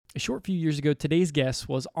short few years ago, today's guest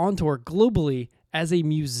was on tour globally as a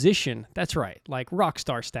musician. That's right, like rock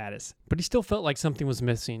star status. But he still felt like something was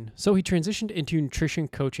missing. So he transitioned into nutrition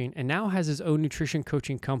coaching and now has his own nutrition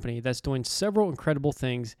coaching company that's doing several incredible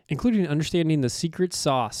things, including understanding the secret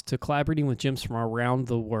sauce to collaborating with gyms from around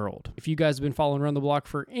the world. If you guys have been following Around the Block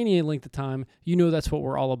for any length of time, you know that's what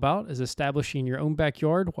we're all about, is establishing your own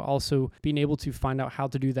backyard while also being able to find out how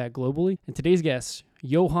to do that globally. And today's guest,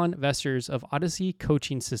 Johann Vesters of Odyssey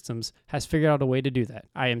Coaching Systems, has figured out a way to do that.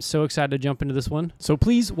 I am so excited to jump into this one. So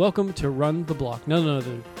please welcome to Run the Block, none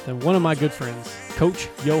other than one of my good friends, Coach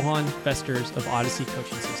Johann Vesters of Odyssey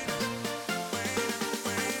Coaching Systems.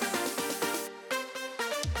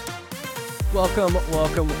 Welcome,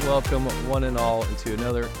 one and all, into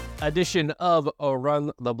another edition of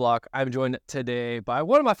Run the Block. I'm joined today by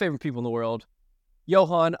one of my favorite people in the world,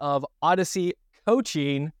 Johann of Odyssey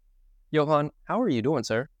Coaching. Johann, how are you doing,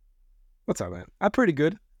 sir? What's up, man? I'm pretty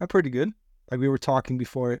good. Like we were talking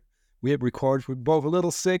before we hit record, we're both a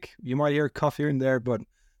little sick. You might hear a cough here and there, but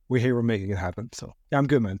we're here, we're making it happen. So yeah, I'm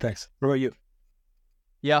good, man. Thanks. What about you?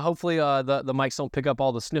 Yeah, hopefully the mics don't pick up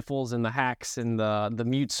all the sniffles and the hacks and the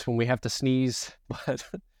mutes when we have to sneeze. But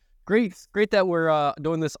great that we're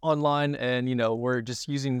doing this online, and we're just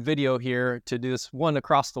using video here to do this one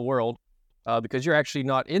across the world. Because you're actually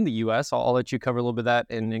not in the U.S. I'll let you cover a little bit of that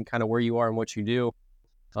and kind of where you are and what you do.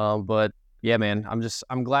 But yeah, man,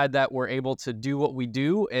 I'm glad that we're able to do what we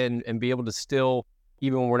do and be able to still,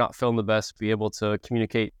 even when we're not feeling the best, be able to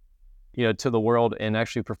communicate, to the world and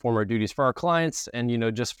actually perform our duties for our clients and,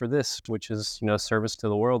 just for this, which is, service to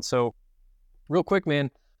the world. So real quick, man,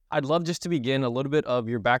 I'd love just to begin a little bit of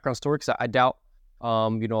your background story, because I doubt, a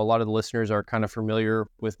lot of the listeners are kind of familiar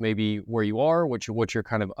with maybe where you are, what you're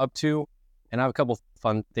kind of up to. And I have a couple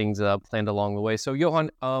fun things planned along the way. So, Johann,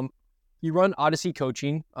 you run Odyssey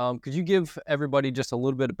Coaching. Could you give everybody just a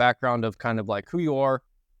little bit of background of kind of like who you are?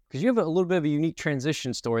 Because you have a little bit of a unique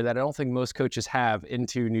transition story that I don't think most coaches have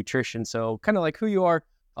into nutrition. So kind of like who you are,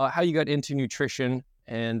 how you got into nutrition,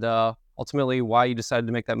 and ultimately why you decided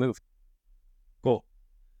to make that move. Cool.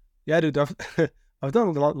 Yeah, dude, I've done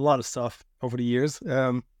a lot of stuff over the years.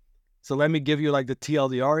 So let me give you like the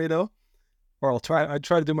TLDR, or I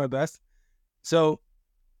try to do my best. So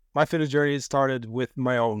my fitness journey started with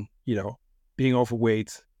my own, being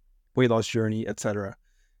overweight, weight loss journey, etc.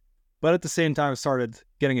 But at the same time, I started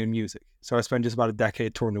getting into music. So I spent just about a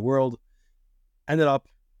decade touring the world. Ended up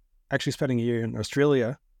actually spending a year in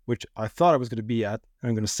Australia, which I thought I was going to be at, and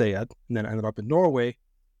I'm going to stay at. And then I ended up in Norway,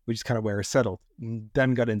 which is kind of where I settled, and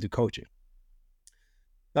then got into coaching.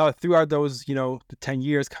 Now, throughout those, the 10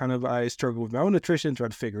 years, kind of, I struggled with my own nutrition,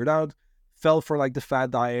 tried to figure it out. Fell for like the fad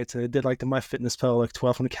diets, and I did like the MyFitnessPal, like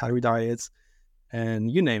 1,200 calorie diets, and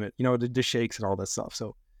you name it, the shakes and all that stuff.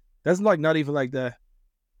 So that's like not even like the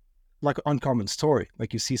uncommon story.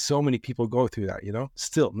 Like you see so many people go through that,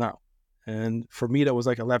 still now. And for me, that was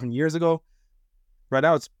like 11 years ago. Right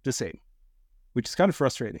now, it's the same, which is kind of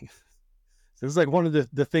frustrating. So it's like one of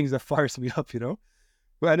the things that fires me up,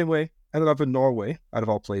 But anyway, ended up in Norway, out of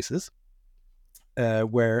all places.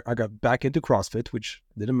 Where I got back into CrossFit, which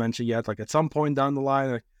I didn't mention yet. Like at some point down the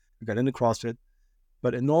line, I got into CrossFit.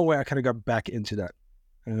 But in Norway, I kind of got back into that.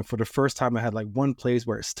 And for the first time, I had like one place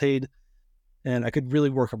where I stayed and I could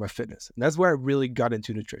really work on my fitness. And that's where I really got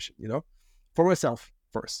into nutrition, for myself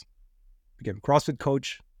first. Became a CrossFit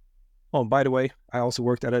coach. Oh, and by the way, I also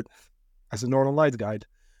worked at it as a Northern Lights guide.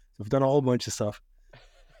 So I've done a whole bunch of stuff.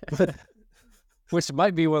 But which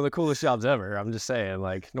might be one of the coolest jobs ever. I'm just saying,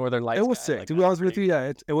 like Northern Lights. It was guy, sick. like, to be honest with you,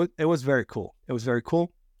 yeah, it was very cool. It was very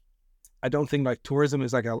cool. I don't think like tourism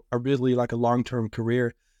is like a really like a long-term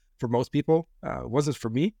career for most people. It wasn't for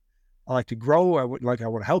me. I like to grow. I want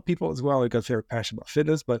to help people as well. I got very passionate about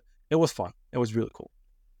fitness, but it was fun. It was really cool.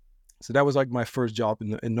 So that was like my first job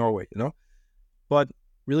in Norway, But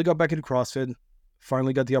really got back into CrossFit.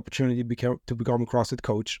 Finally got the opportunity to become a CrossFit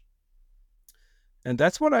coach. And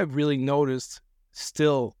that's what I really noticed.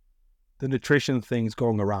 Still the nutrition things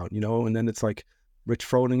going around, and then it's like Rich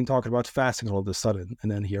Froning talking about fasting all of a sudden.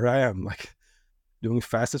 And then here I am, like doing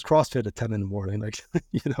fastest CrossFit at 10 in the morning, like,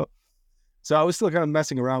 So I was still kind of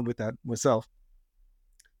messing around with that myself.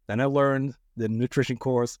 Then I learned the nutrition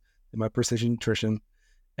course, in my precision nutrition.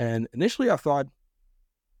 And initially I thought,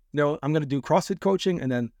 I'm going to do CrossFit coaching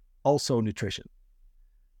and then also nutrition.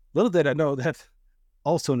 Little did I know that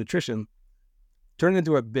also nutrition turned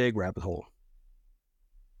into a big rabbit hole,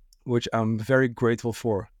 which I'm very grateful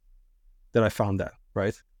for that I found that,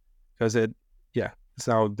 right? Because it's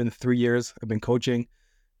now been 3 years. I've been coaching.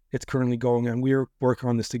 It's currently going, and we're working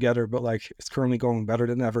on this together, but like it's currently going better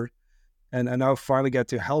than ever. And I now finally get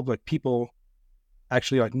to help like people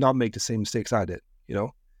actually like not make the same mistakes I did, and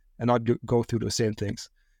not go through the same things.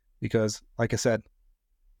 Because like I said,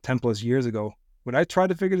 10 plus years ago, when I tried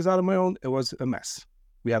to figure this out on my own, it was a mess.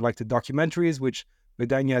 We had like the documentaries, which but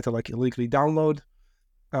then you had to like illegally download.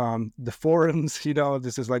 The forums,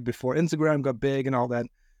 this is like before Instagram got big and all that,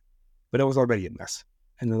 but it was already a mess.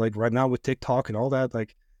 And then like right now with TikTok and all that,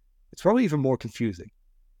 like it's probably even more confusing.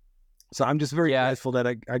 So I'm just very grateful that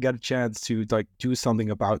I got a chance to like do something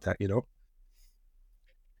about that,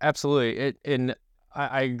 Absolutely. And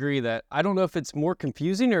I agree that I don't know if it's more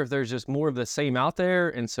confusing or if there's just more of the same out there.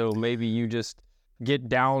 And so maybe you just get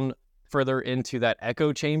down further into that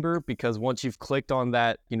echo chamber, because once you've clicked on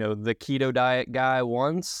that, the keto diet guy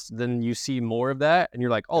once, then you see more of that and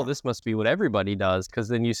you're like, oh, this must be what everybody does. Because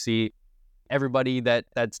then you see everybody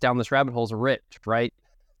that's down this rabbit hole is rich, right?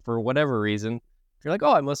 For whatever reason. You're like,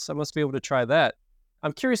 oh, I must be able to try that.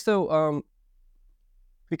 I'm curious though,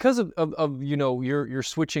 because of you're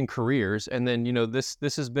switching careers, and then this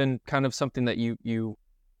has been kind of something that you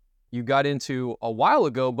got into a while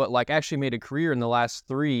ago, but like actually made a career in the last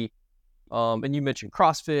 3. And you mentioned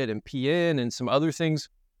CrossFit and PN and some other things.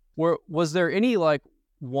 Was there any like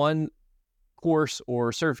one course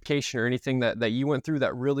or certification or anything that you went through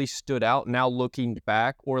that really stood out now looking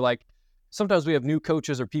back? Or like sometimes we have new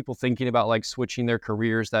coaches or people thinking about like switching their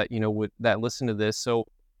careers that, that listen to this. So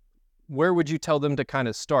where would you tell them to kind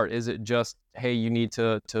of start? Is it just, hey, you need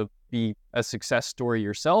to be a success story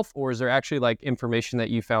yourself? Or is there actually like information that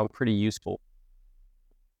you found pretty useful?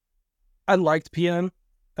 I liked PN.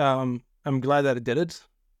 I'm glad that it did it.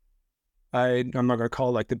 I'm not gonna call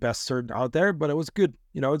it like the best cert out there, but it was good.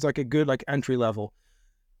 It's like a good like entry level.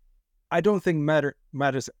 I don't think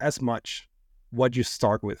matters as much what you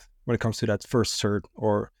start with when it comes to that first cert,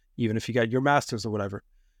 or even if you get your master's or whatever.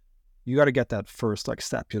 You got to get that first like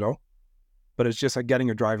step, But it's just like getting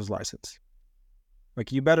your driver's license.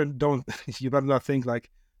 Like you better not think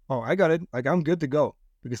like, oh, I got it, like I'm good to go,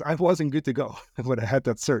 because I wasn't good to go when I had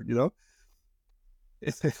that cert,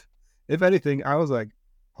 If anything, I was like,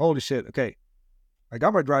 holy shit, okay, I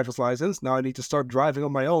got my driver's license. Now I need to start driving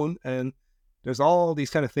on my own. And there's all these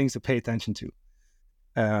kind of things to pay attention to.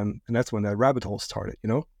 And that's when that rabbit hole started,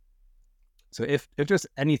 So if there's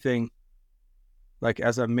anything, like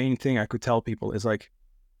as a main thing I could tell people is like,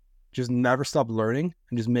 just never stop learning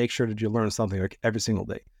and just make sure that you learn something like every single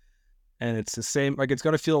day. And it's the same, like it's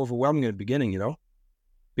going to feel overwhelming in the beginning,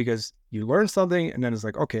 because you learn something and then it's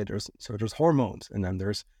like, okay, there's hormones, and then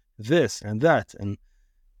there's this and that, and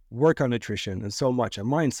work on nutrition and so much, and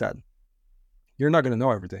mindset. You're not going to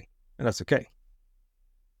know everything, and that's okay.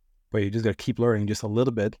 But you just got to keep learning just a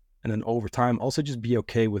little bit. And then over time, also just be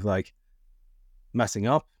okay with like messing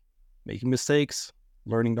up, making mistakes,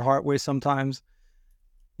 learning the hard way sometimes.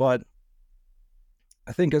 But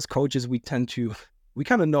I think as coaches, we kind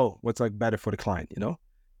of know what's like better for the client,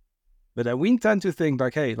 But then we tend to think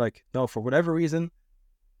like, hey, like, no, for whatever reason,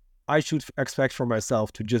 I should expect for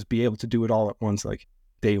myself to just be able to do it all at once, like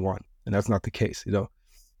day one. And that's not the case,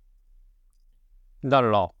 Not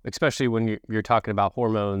at all, especially when you're talking about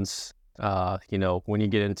hormones, when you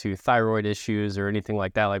get into thyroid issues or anything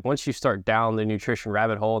like that. Like once you start down the nutrition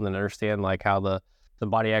rabbit hole and then understand like how the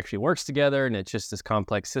body actually works together, and it's just this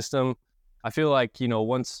complex system, I feel like,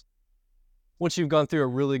 once you've gone through a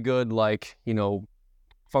really good, like,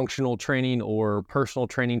 functional training or personal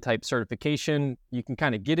training type certification, you can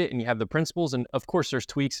kind of get it and you have the principles. And of course there's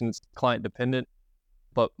tweaks and it's client dependent,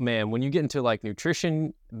 but man, when you get into like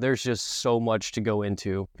nutrition, there's just so much to go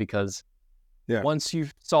into, because once you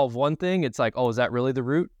solve one thing, it's like, oh, is that really the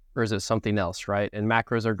root or is it something else? Right. And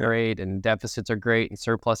macros are great and deficits are great and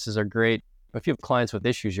surpluses are great. But if you have clients with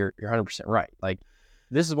issues, you're 100% right. Like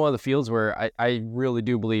this is one of the fields where I really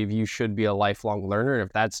do believe you should be a lifelong learner. And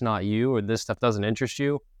if that's not you, or this stuff doesn't interest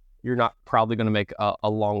you, you're not probably going to make a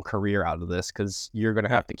long career out of this, because you're going to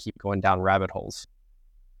have to keep going down rabbit holes.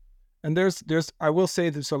 And I will say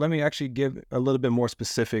this, so let me actually give a little bit more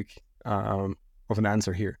specific of an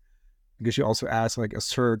answer here, because you also asked like a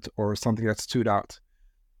cert or something that stood out.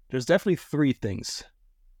 There's definitely 3 things.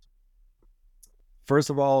 First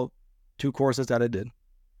of all, 2 courses that I did.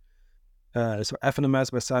 So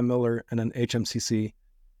FNMS by Sam Miller, and then HMCC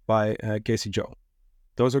by Casey Joe.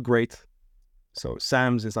 Those are great. So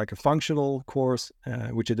Sam's is like a functional course,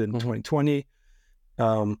 which I did in 2020.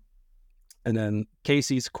 And then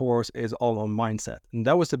Casey's course is all on mindset. And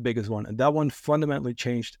that was the biggest one. And that one fundamentally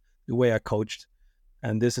changed the way I coached.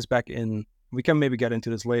 And this is back in, we can maybe get into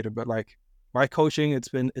this later, but like my coaching, it's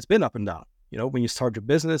been up and down. When you start your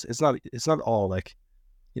business, it's not all like,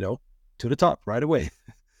 to the top right away.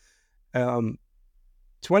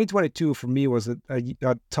 2022 for me was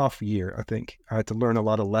a tough year. I think I had to learn a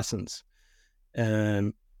lot of lessons,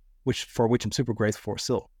 and which I'm super grateful for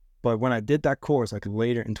still. But when I did that course, like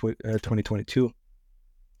later in 2022,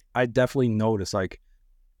 I definitely noticed like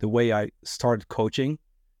the way I started coaching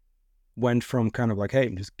went from kind of like, hey,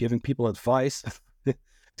 I'm just giving people advice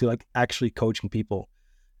to like actually coaching people.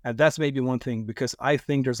 And that's maybe one thing, because I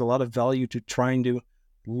think there's a lot of value to trying to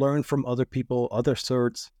learn from other people, other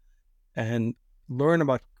certs, and learn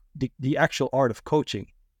about the actual art of coaching.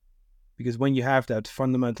 Because when you have that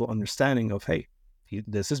fundamental understanding of, hey,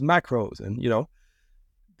 this is macros, and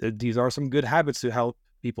these are some good habits to help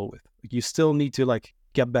people with, you still need to like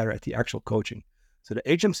get better at the actual coaching. So the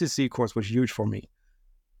HMCC course was huge for me.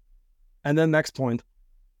 And then next point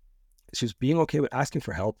is just being okay with asking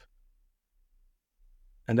for help.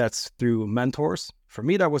 And that's through mentors. For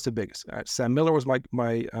me, that was the biggest. Sam Miller was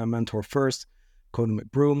my mentor first, Conan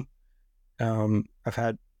McBroom. I've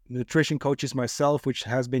had nutrition coaches myself, which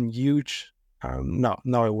has been huge. Now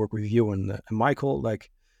I work with you and Michael.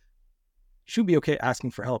 Like, you should be okay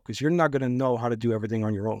asking for help, because you're not going to know how to do everything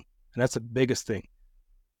on your own. And that's the biggest thing.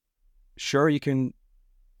 Sure, you can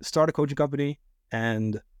start a coaching company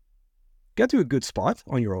and get to a good spot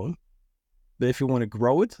on your own. But if you want to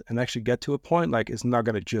grow it and actually get to a point, like, it's not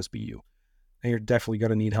going to just be you. And you're definitely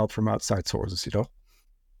going to need help from outside sources,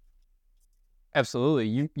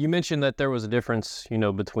 Absolutely. You mentioned that there was a difference,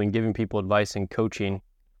 between giving people advice and coaching.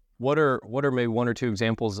 What are maybe one or two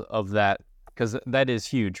examples of that? Because that is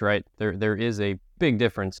huge, right? There is a big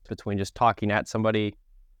difference between just talking at somebody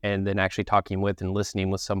and then actually talking with and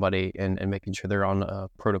listening with somebody and making sure they're on a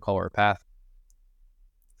protocol or a path.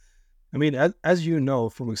 I mean, as you know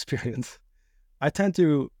from experience, I tend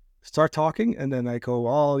to start talking and then I go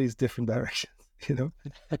all these different directions,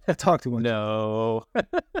 I talk too much. No.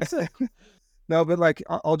 No, but like,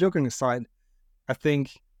 all joking aside, I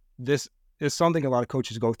think this is something a lot of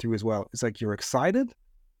coaches go through as well. It's like, you're excited,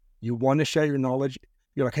 you want to share your knowledge.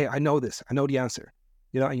 You're like, hey, I know this, I know the answer,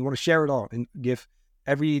 and you want to share it all and give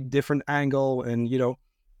every different angle, and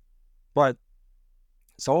but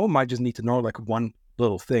someone might just need to know like one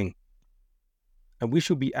little thing. And we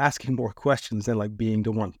should be asking more questions than like being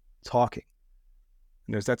the one talking.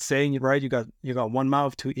 And there's that saying, right? You got one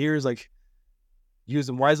mouth, two ears, like, use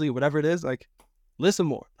them wisely, whatever it is, like, listen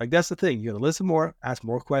more. Like, that's the thing. You got to listen more, ask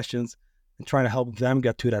more questions, and try to help them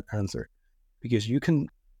get to that answer. Because you can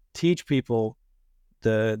teach people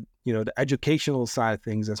the educational side of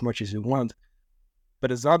things as much as you want,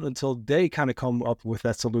 but it's not until they kind of come up with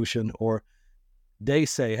that solution, or they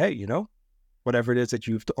say, hey, whatever it is that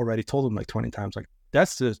you've already told them like 20 times, like,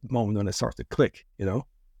 that's the moment when it starts to click,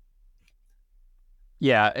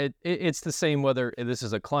 Yeah, it's the same whether this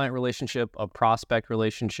is a client relationship, a prospect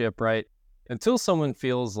relationship, right? Until someone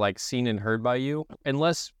feels like seen and heard by you,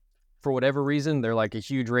 unless for whatever reason they're like a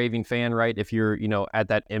huge raving fan, right? If you're, at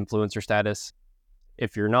that influencer status.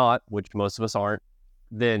 If you're not, which most of us aren't,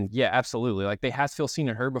 then yeah, absolutely. Like, they have to feel seen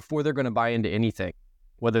and heard before they're going to buy into anything,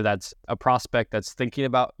 whether that's a prospect that's thinking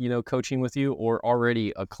about, coaching with you, or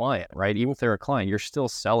already a client, right? Even if they're a client, you're still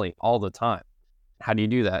selling all the time. How do you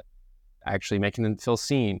do that? Actually making them feel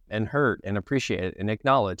seen and heard and appreciated and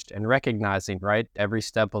acknowledged and recognizing, right, every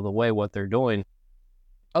step of the way what they're doing.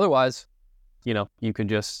 Otherwise, you could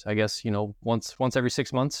just, I guess, once every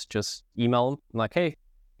 6 months, just email them like, hey,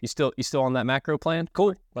 you still on that macro plan?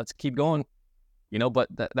 Cool, let's keep going. But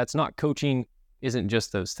that's not coaching. Isn't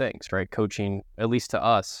just those things, right? Coaching, at least to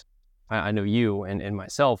us, I know you and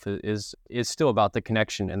myself, is still about the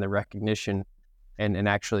connection and the recognition and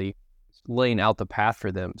actually laying out the path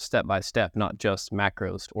for them step by step, not just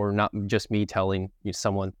macros, or not just me telling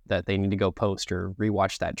someone that they need to go post or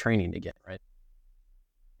rewatch that training again, right?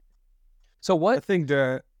 So what? I think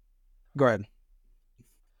go ahead.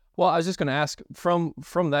 Well, I was just going to ask, from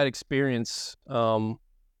that experience, how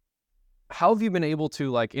have you been able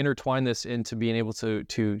to like intertwine this into being able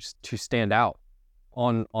to stand out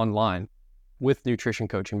online with nutrition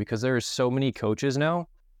coaching? Because there are so many coaches now.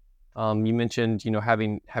 You mentioned,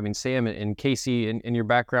 having Sam and Casey in your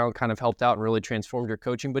background kind of helped out and really transformed your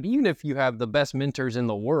coaching. But even if you have the best mentors in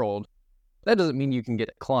the world, that doesn't mean you can get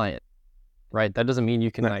a client, right? That doesn't mean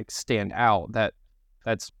you can like stand out.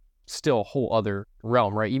 That's still a whole other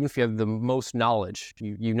realm, right? Even if you have the most knowledge,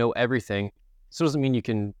 you know everything, still doesn't mean you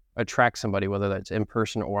can attract somebody, whether that's in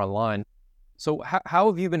person or online. So how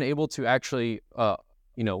have you been able to actually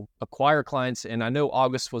acquire clients? And I know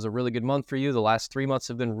August was a really good month for you. The last 3 months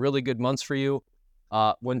have been really good months for you.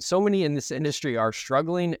 When so many in this industry are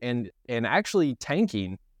struggling and actually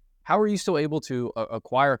tanking, how are you still able to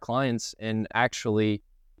acquire clients and actually,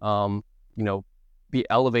 be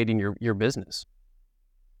elevating your business?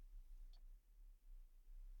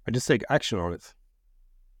 I just take action on it.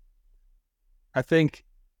 I think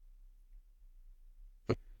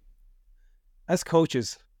as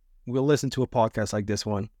coaches, we'll listen to a podcast like this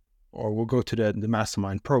one, or we'll go to the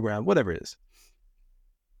mastermind program, whatever it is.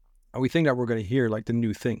 And we think that we're going to hear like the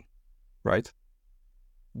new thing, right?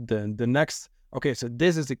 The next, okay, so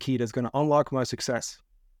this is the key that's going to unlock my success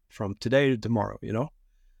from today to tomorrow, you know?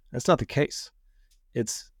 That's not the case.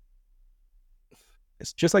 It's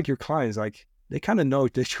just like your clients, like they kind of know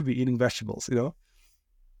they should be eating vegetables, you know?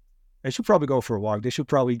 They should probably go for a walk. They should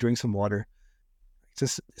probably drink some water.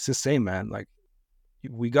 It's the same, man. Like,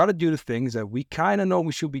 we got to do the things that we kind of know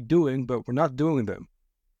we should be doing, but we're not doing them.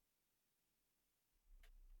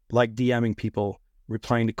 Like DMing people,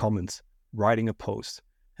 replying to comments, writing a post.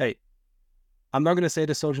 Hey, I'm not going to say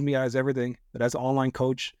that social media is everything, but as an online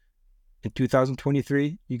coach in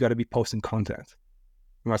 2023, you got to be posting content.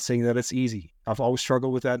 I'm not saying that it's easy. I've always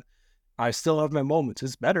struggled with that. I still have my moments.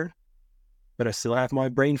 It's better, but I still have my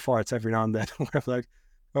brain farts every now and then where I'm like,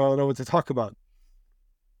 oh, I don't know what to talk about.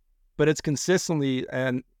 But it's consistently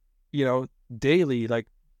and, you know, daily, like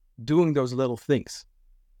doing those little things.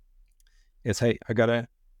 It's, hey, let's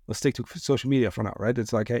stick to social media for now, right?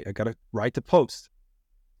 It's like, hey, I got to write the post,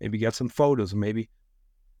 maybe get some photos, or maybe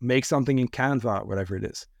make something in Canva, whatever it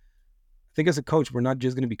is. I think as a coach, we're not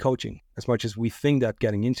just going to be coaching as much as we think that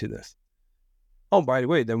getting into this. Oh, by the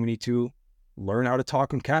way, then we need to learn how to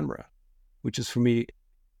talk on camera, which is for me,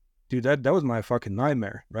 dude, that was my fucking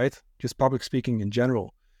nightmare, right? Just public speaking in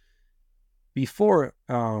general. Before,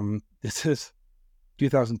 this is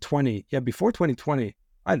 2020. Yeah, before 2020,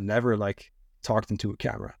 I'd never like talked into a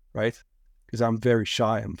camera, right? Because I'm very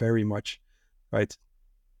shy. I'm very much, right,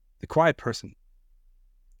 the quiet person.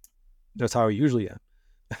 That's how I usually am.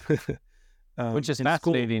 Which is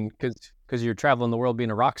fascinating because you're traveling the world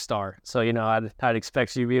being a rock star. So, you know, I'd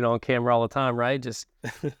expect you being on camera all the time, right? Just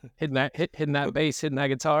hitting that bass, hitting that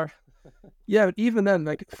guitar. Yeah, but even then,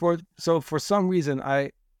 like for some reason,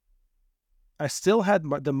 I still had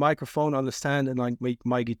the microphone on the stand and like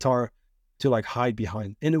my guitar to like hide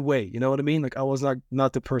behind in a way, you know what I mean? Like I was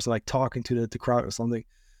not the person like talking to the crowd or something.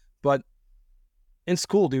 But in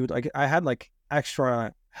school, dude, like I had like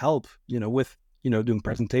extra help, you know, with, you know, doing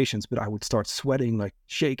presentations, but I would start sweating, like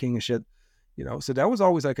shaking and shit, you know? So that was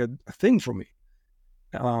always like a thing for me.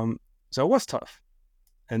 So it was tough.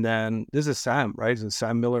 And then this is Sam, right? This is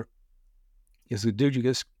Sam Miller. He's like, dude, you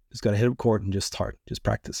just got to hit record and just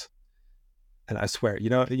practice. And I swear, you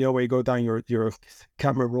know where you go down your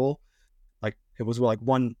camera roll, like it was like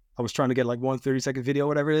I was trying to get like 1 30-second video,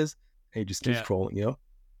 whatever it is, and you just keep scrolling, you know?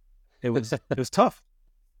 It was tough.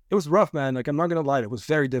 It was rough, man. Like I'm not gonna lie, it was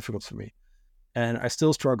very difficult for me. And I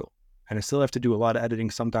still struggle. And I still have to do a lot of editing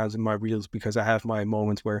sometimes in my reels because I have my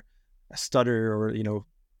moments where I stutter or, you know,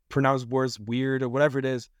 pronounce words weird or whatever it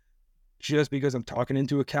is, just because I'm talking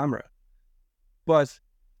into a camera. But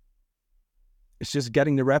it's just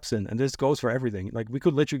getting the reps in, and this goes for everything. Like we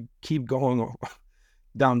could literally keep going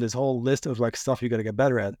down this whole list of like stuff you got to get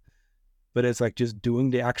better at, but it's like just doing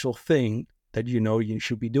the actual thing that you know you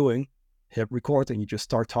should be doing. Hit record and you just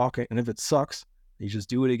start talking, and if it sucks, you just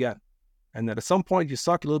do it again. And then at some point you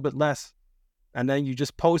suck a little bit less, and then you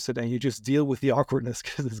just post it and you just deal with the awkwardness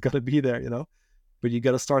because it's got to be there, you know. But you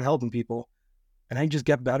got to start helping people, and then just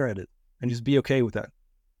get better at it and just be okay with that.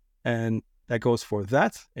 And that goes for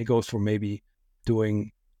that. It goes for maybe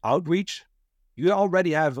doing outreach. You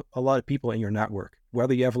already have a lot of people in your network,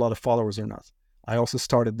 whether you have a lot of followers or not. I also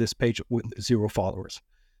started this page with 0 followers,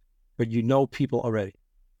 but you know people already.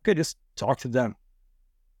 Okay, just talk to them.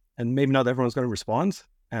 And maybe not everyone's going to respond,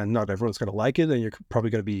 and not everyone's going to like it, and you're probably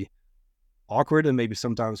going to be awkward and maybe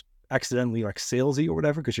sometimes accidentally like salesy or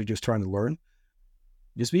whatever because you're just trying to learn.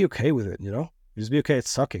 Just be okay with it, you know? Just be okay at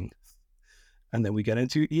sucking. And then we get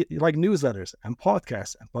into like newsletters and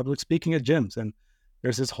podcasts and public speaking at gyms. And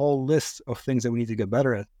there's this whole list of things that we need to get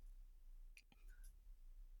better at.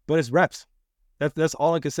 But it's reps. That's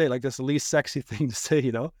all I can say. Like that's the least sexy thing to say,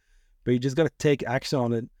 you know? But you just got to take action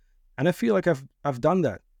on it. And I feel like I've done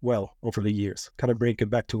that well over the years. Kind of bring it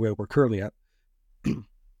back to where we're currently at.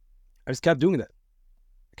 I just kept doing that.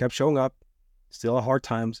 I kept showing up. Still had hard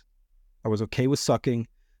times. I was okay with sucking.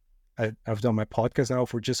 I've done my podcast now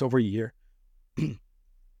for just over a year.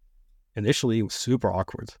 Initially, it was super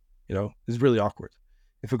awkward. You know, it's really awkward.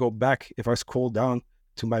 If I scroll down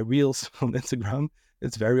to my reels on Instagram,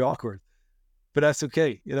 it's very awkward. But that's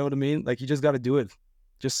okay. You know what I mean? Like, you just got to do it.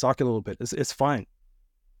 Just suck it a little bit. It's fine.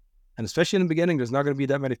 And especially in the beginning, there's not going to be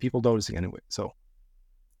that many people noticing anyway. So,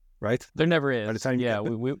 right? There never is. By the time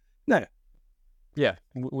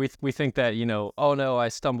we think that, you know, oh no, I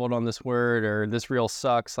stumbled on this word or this reel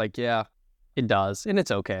sucks. Like, yeah, It does, and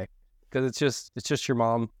it's okay because it's just your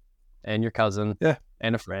mom and your cousin Yeah.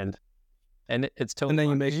 and a friend, and it's totally And then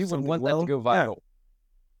you fine, 'cause make you would something want that to well. go Yeah. viral.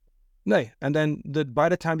 No. And then by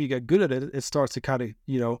the time you get good at it, it starts to kind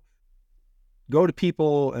of, go to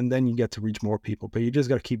people, and then you get to reach more people. But you just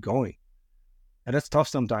got to keep going. And that's tough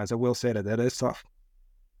sometimes. I will say that is tough.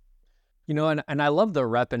 And I love the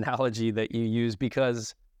rep analogy that you use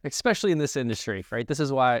because, especially in this industry, right? This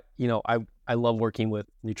is why, I love working with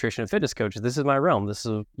nutrition and fitness coaches. This is my realm. This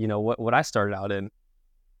is, what I started out in.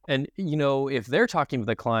 And, if they're talking with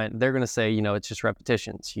a client, they're going to say, it's just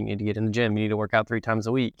repetitions. You need to get in the gym. You need to work out 3 times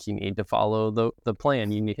a week. You need to follow the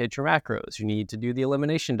plan. You need to hit your macros. You need to do the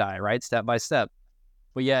elimination diet, right? Step by step.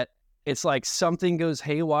 But yet it's like something goes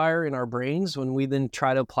haywire in our brains when we then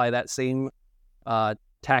try to apply that same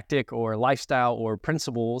tactic or lifestyle or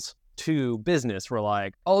principles to business. We're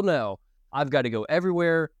like, oh no, I've got to go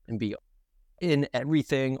everywhere and be in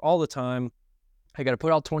everything all the time. I got to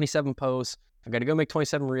put out 27 posts. I got to go make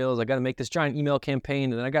 27 reels. I got to make this giant email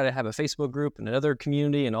campaign, and then I got to have a Facebook group and another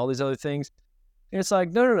community and all these other things. And it's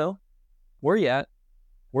like, no. Where you at?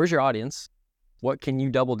 Where's your audience? What can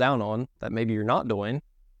you double down on that maybe you're not doing,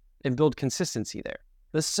 and build consistency there?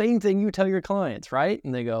 The same thing you tell your clients, right?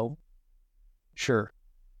 And they go, sure.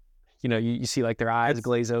 You see like their eyes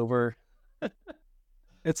glaze over.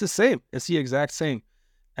 It's the same. It's the exact same.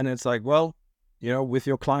 And it's like, well, with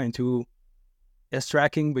your client who is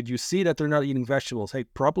tracking, but you see that they're not eating vegetables. Hey,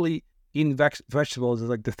 properly eating vegetables is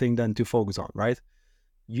like the thing then to focus on, right?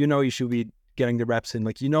 You should be getting the reps in.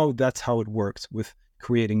 Like, that's how it works with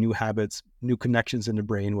creating new habits, new connections in the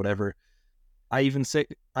brain, whatever. I even say,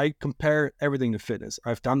 I compare everything to fitness.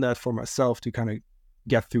 I've done that for myself to kind of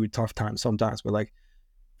get through tough times sometimes. But like,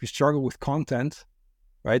 if you struggle with content,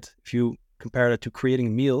 right? If you compare that to creating a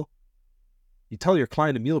meal, you tell your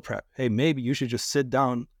client a meal prep, hey, maybe you should just sit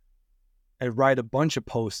down and write a bunch of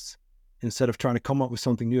posts instead of trying to come up with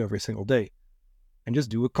something new every single day, and just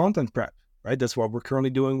do a content prep, right? That's what we're currently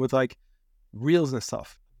doing with like reels and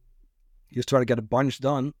stuff. You just try to get a bunch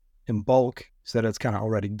done in bulk so that it's kind of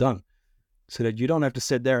already done, so that you don't have to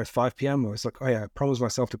sit there at 5 p.m. or it's like, oh yeah, I promised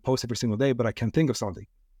myself to post every single day, but I can't think of something.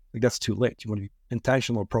 Like, that's too late. You want to be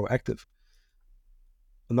intentional, proactive.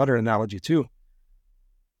 Another analogy too.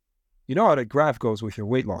 You know how that graph goes with your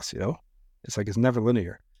weight loss, It's like, it's never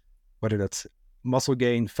linear. Whether that's muscle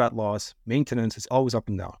gain, fat loss, maintenance, it's always up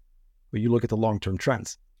and down. But you look at the long-term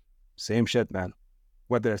trends. Same shit, man.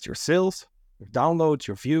 Whether it's your sales, your downloads,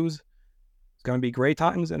 your views, it's going to be great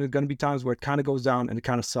times, and it's going to be times where it kind of goes down and it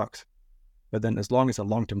kind of sucks. But then as long as the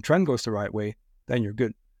long-term trend goes the right way, then you're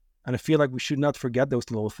good. And I feel like we should not forget those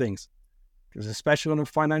little things. Because especially on a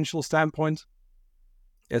financial standpoint,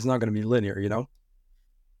 it's not going to be linear,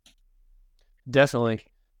 Definitely.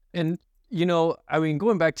 And,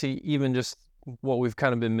 going back to even just what we've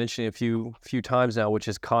kind of been mentioning a few times now, which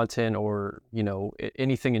is content or,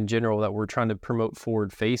 anything in general that we're trying to promote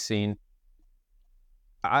forward facing.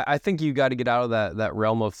 I think you got to get out of that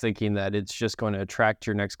realm of thinking that it's just going to attract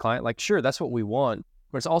your next client. Like, sure, that's what we want,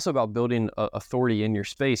 but it's also about building authority in your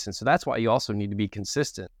space. And so that's why you also need to be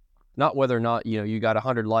consistent, not whether or not, you got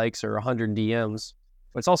 100 likes or 100 DMs.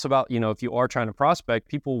 But it's also about, if you are trying to prospect,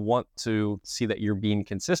 people want to see that you're being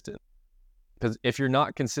consistent. Because if you're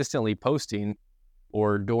not consistently posting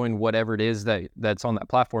or doing whatever it is that's on that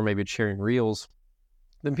platform, maybe it's sharing reels,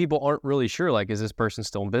 then people aren't really sure, like, is this person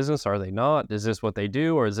still in business? Are they not? Is this what they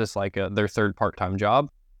do? Or is this like their third part-time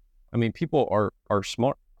job? I mean, people are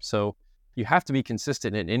smart. So you have to be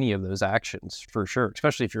consistent in any of those actions for sure,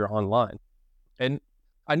 especially if you're online. And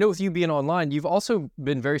I know with you being online, you've also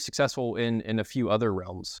been very successful in a few other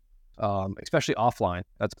realms, especially offline.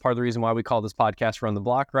 That's part of the reason why we call this podcast Run the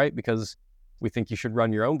Block, right? Because we think you should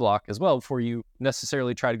run your own block as well before you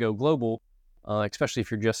necessarily try to go global, especially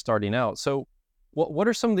if you're just starting out. So what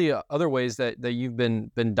are some of the other ways that you've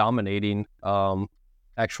been dominating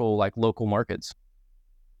actual like local markets?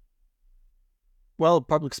 Well,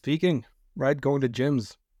 public speaking, right? Going to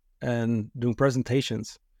gyms and doing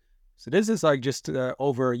presentations. So this is like just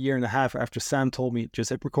over a year and a half after Sam told me just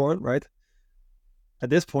hit record, right? At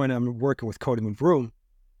this point, I'm working with Coding with Room,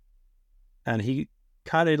 and he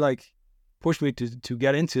kind of like pushed me to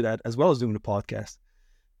get into that as well as doing the podcast.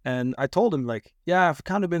 And I told him like, yeah, I've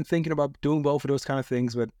kind of been thinking about doing both of those kind of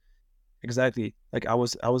things, but exactly, like I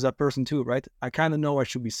was that person too, right? I kind of know I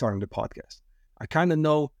should be starting the podcast. I kind of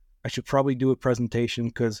know I should probably do a presentation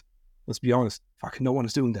because, let's be honest, fucking no one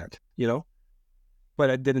is doing that, But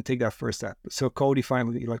I didn't take that first step. So Cody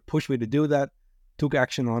finally like pushed me to do that, took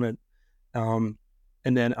action on it.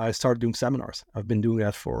 And then I started doing seminars. I've been doing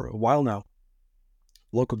that for a while now.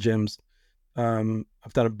 Local gyms,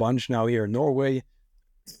 I've done a bunch now here in Norway.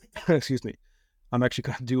 Excuse me. I'm actually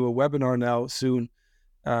going to do a webinar now soon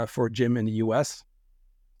for a gym in the US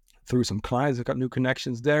through some clients. I've got new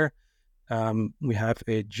connections there. We have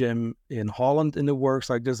a gym in Holland in the works.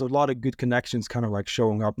 Like there's a lot of good connections kind of like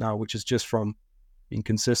showing up now, which is just from being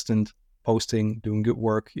consistent, posting, doing good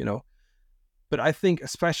work, you know. But I think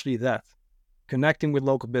especially that, connecting with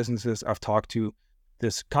local businesses. I've talked to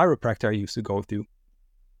this chiropractor I used to go to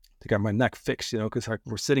get my neck fixed, you know, because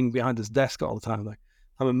we're sitting behind this desk all the time. Like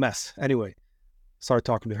I'm a mess. Anyway, started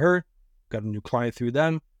talking to her, got a new client through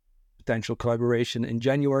them, potential collaboration in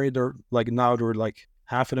January. They're like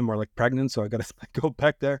half of them are like pregnant, so I got to go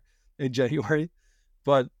back there in January.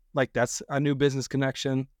 But like that's a new business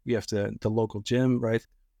connection. We have the local gym, right?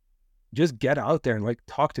 Just get out there and like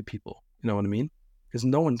talk to people. You know what I mean? Because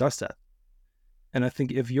no one does that. And I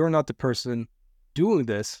think if you're not the person doing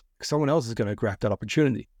this, someone else is going to grab that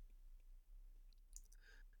opportunity.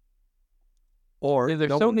 Or Yeah,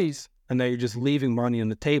 there's so many, and then you're just leaving money on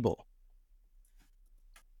the table.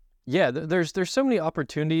 yeah, there's so many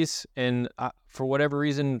opportunities, and for whatever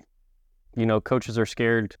reason, you know, coaches are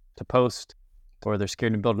scared to post, or they're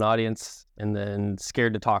scared to build an audience, and then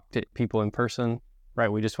scared to talk to people in person, right?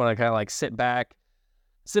 We just want to kind of like sit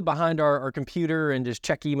behind our computer and just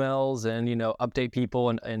check emails and, you know, update people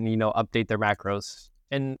and you know, update their macros.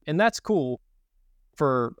 And that's cool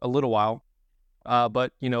for a little while.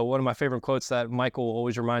 But, you know, one of my favorite quotes that Michael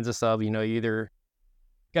always reminds us of, you know, you either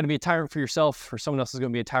got to be a tyrant for yourself or someone else is going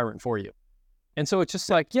to be a tyrant for you. And so it's just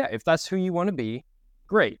like, yeah, if that's who you want to be,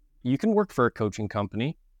 great. You can work for a coaching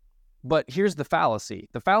company. But here's the fallacy.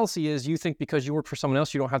 The fallacy is you think because you work for someone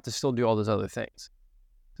else, you don't have to still do all those other things.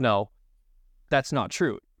 No, that's not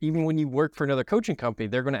true. Even when you work for another coaching company,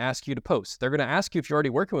 they're going to ask you to post. They're going to ask you if you're already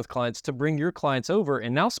working with clients to bring your clients over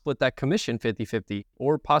and now split that commission 50-50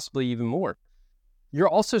 or possibly even more. You're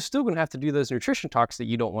also still going to have to do those nutrition talks that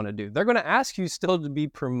you don't want to do. They're going to ask you still to be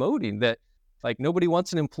promoting that. Like nobody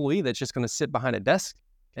wants an employee that's just going to sit behind a desk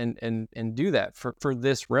and do that for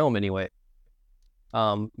this realm anyway.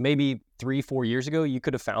 Maybe 3-4 years ago, you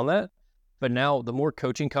could have found that. But now the more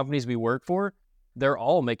coaching companies we work for, they're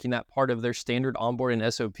all making that part of their standard onboarding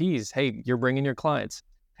SOPs. Hey, you're bringing your clients.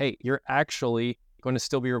 Hey, you're actually going to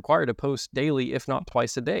still be required to post daily, if not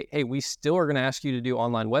twice a day. Hey, we still are going to ask you to do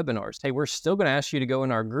online webinars. Hey, we're still going to ask you to go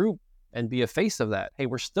in our group and be a face of that. Hey,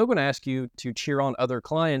 we're still going to ask you to cheer on other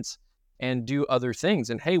clients and do other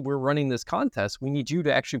things. And hey, we're running this contest. We need you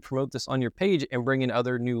to actually promote this on your page and bring in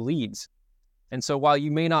other new leads. And so while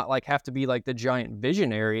you may not like have to be like the giant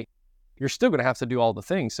visionary, you're still going to have to do all the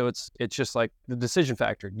things. So it's just like the decision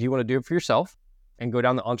factor. Do you want to do it for yourself and go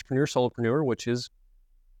down the entrepreneur, solopreneur, which is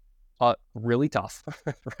really tough,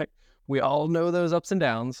 right? We all know those ups and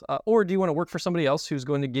downs. Or do you want to work for somebody else who's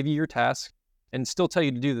going to give you your task and still tell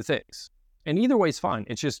you to do the things? And either way is fine.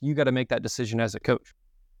 It's just you got to make that decision as a coach.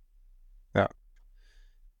 Yeah.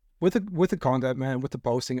 With the content, man, with the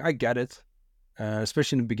posting, I get it.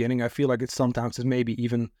 Especially in the beginning, I feel like it's maybe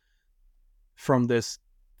even from this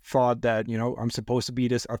thought that, you know, I'm supposed to be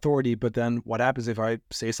this authority, but then what happens if I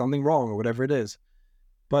say something wrong or whatever it is?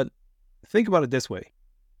 But think about it this way.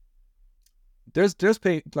 There's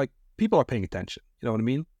people are paying attention. You know what I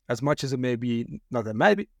mean? As much as it may be not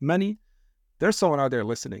that many, there's someone out there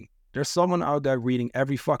listening. There's someone out there reading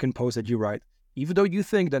every fucking post that you write, even though you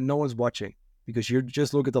think that no one's watching because you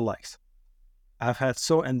just look at the likes.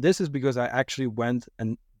 And this is because I actually went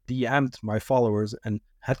and DM'd my followers and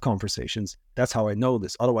had conversations. That's how I know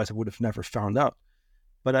this. Otherwise, I would have never found out.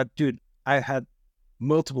 But I had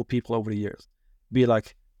multiple people over the years be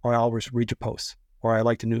like, oh, I always read your posts, or I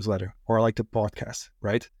like the newsletter, or I like the podcast,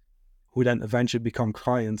 right? Who then eventually become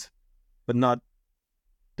clients, but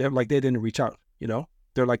they didn't reach out, you know?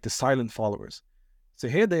 They're like the silent followers. So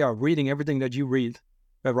here they are reading everything that you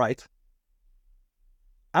write.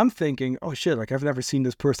 I'm thinking, oh shit, like I've never seen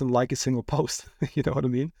this person like a single post. You know what I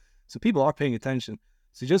mean? So people are paying attention.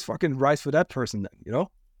 So just fucking rise for that person then, you know?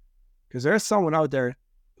 Because there's someone out there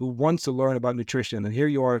who wants to learn about nutrition, and here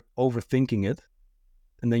you are overthinking it,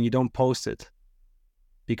 and then you don't post it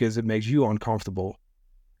because it makes you uncomfortable.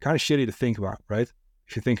 Kind of shitty to think about, right?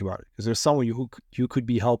 If you think about it. Because there's someone who you could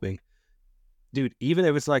be helping. Dude, even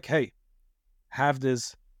if it's like, hey, have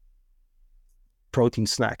this protein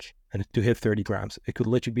snack and to hit 30 grams. It could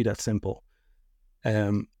literally be that simple.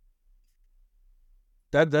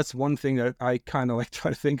 That's one thing that I kind of like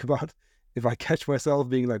try to think about. If I catch myself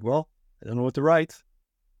being like, well, I don't know what to write.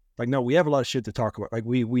 Like, no, we have a lot of shit to talk about. Like,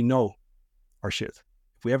 we know our shit.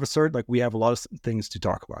 If we have a cert, like, we have a lot of things to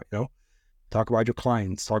talk about, you know? Talk about your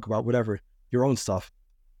clients, talk about whatever, your own stuff.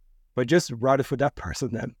 But just write it for that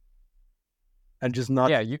person then. and just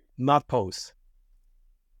Yeah, not post.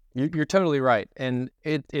 you're totally right. And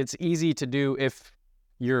it's easy to do if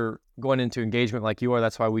you're going into engagement like you are.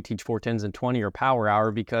 That's why we teach 410s and 20 or Power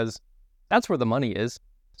Hour, because that's where the money is.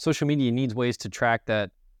 Social media needs ways to track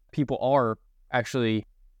that people are actually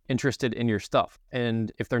interested in your stuff.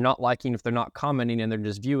 And if they're not liking, if they're not commenting, and they're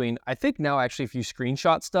just viewing, I think now actually if you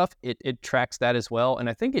screenshot stuff, it tracks that as well. And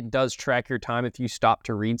I think it does track your time if you stop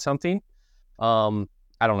to read something.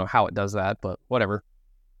 I don't know how it does that, but whatever.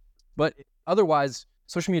 But otherwise,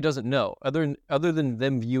 social media doesn't know, other than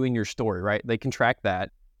them viewing your story, right? They can track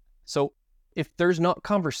that. So if there's not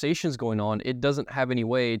conversations going on, it doesn't have any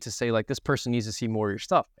way to say like, this person needs to see more of your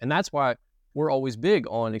stuff. And that's why we're always big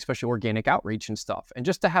on especially organic outreach and stuff, and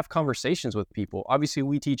just to have conversations with people. Obviously,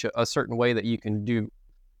 we teach a certain way that you can do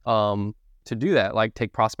to do that, like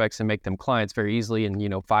take prospects and make them clients very easily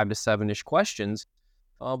in 5 to 7-ish questions.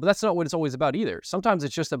 But that's not what it's always about either. Sometimes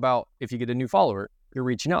it's just about, if you get a new follower, you're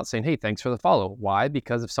reaching out saying, hey, thanks for the follow. Why?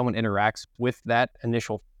 Because if someone interacts with that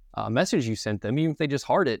initial message you sent them, even if they just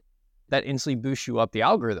heart it, that instantly boosts you up the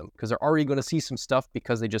algorithm, because they're already going to see some stuff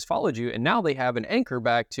because they just followed you. And now they have an anchor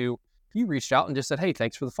back to, you reached out and just said, hey,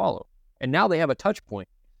 thanks for the follow. And now they have a touch point.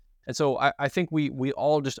 And so I think we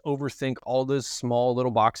all just overthink all those small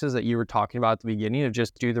little boxes that you were talking about at the beginning of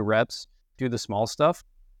just do the reps, do the small stuff,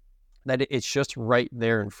 that it's just right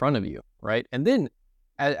there in front of you, right? And then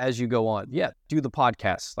as you go on, do the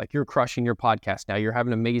podcasts. Like, you're crushing your podcast now. You're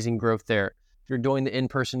having amazing growth there. You're doing the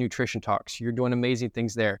in-person nutrition talks. You're doing amazing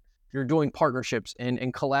things there. You're doing partnerships and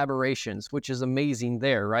collaborations, which is amazing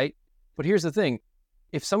there, right? But here's the thing.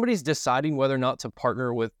 If somebody's deciding whether or not to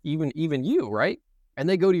partner with even you, right? And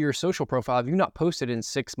they go to your social profile, if you've not posted in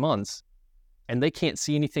 6 months and they can't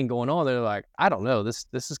see anything going on, they're like, I don't know, this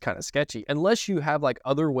is kind of sketchy. Unless you have like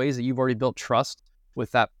other ways that you've already built trust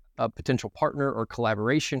with that potential partner or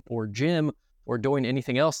collaboration or gym or doing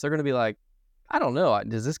anything else, they're going to be like, I don't know,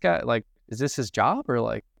 does this guy, like, is this his job, or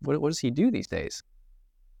like, what does he do these days?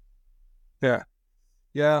 Yeah.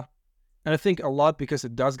 And I think a lot, because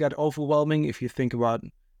it does get overwhelming if you think about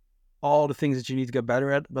all the things that you need to get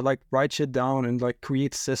better at, but like, write shit down and like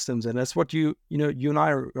create systems. And that's what you and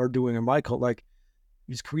I are doing, and Michael, like,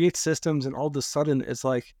 you just create systems, and all of a sudden it's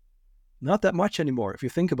like not that much anymore. If you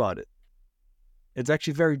think about it, it's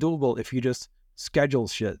actually very doable if you just schedule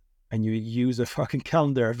shit and you use a fucking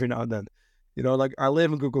calendar every now and then. Like, I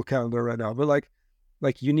live in Google Calendar right now, but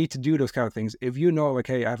like you need to do those kind of things. If you know, like,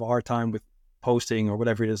 hey, I have a hard time with posting or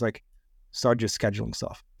whatever it is, like, start just scheduling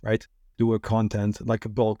stuff, right? Do a content, like a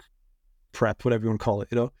bulk prep, whatever you want to call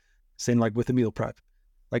it, same like with the meal prep.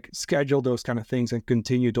 Like, schedule those kind of things and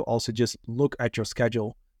continue to also just look at your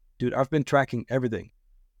schedule. Dude, I've been tracking everything.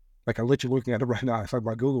 Like, I'm literally looking at it right now. I have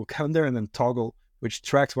my Google Calendar and then toggle, which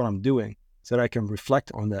tracks what I'm doing so that I can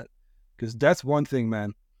reflect on that. Because that's one thing,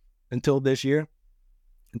 man, until this year,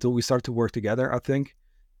 until we start to work together, I think.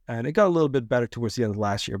 And it got a little bit better towards the end of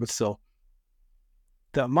last year, but still,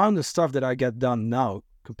 the amount of stuff that I get done now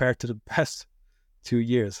compared to the past 2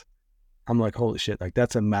 years, I'm like, holy shit, like,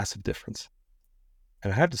 that's a massive difference.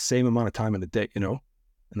 And I had the same amount of time in the day,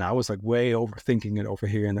 and I was like way overthinking it over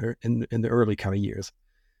here in the early kind of years.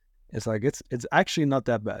 It's like, it's actually not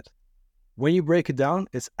that bad. When you break it down,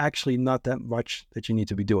 it's actually not that much that you need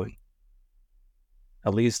to be doing.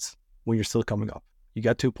 At least when you're still coming up. You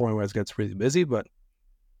get to a point where it gets really busy, but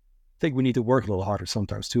I think we need to work a little harder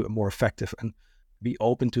sometimes too, and more effective, and be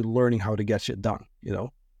open to learning how to get shit done,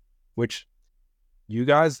 which you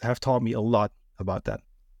guys have taught me a lot about that,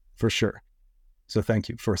 for sure. So thank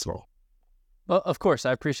you, first of all. Well, of course,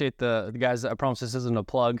 I appreciate the guys. I promise this isn't a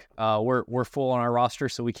plug. We're full on our roster,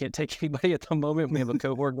 so we can't take anybody at the moment. We have a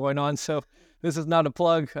cohort going on, so this is not a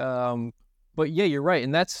plug. But yeah, you're right,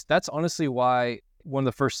 and that's honestly why one of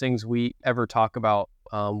the first things we ever talk about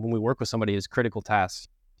when we work with somebody is critical tasks,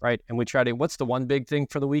 right? And we try to, what's the one big thing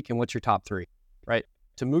for the week, and what's your top 3, right?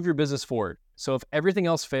 To move your business forward. So if everything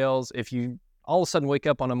else fails, if you all of a sudden wake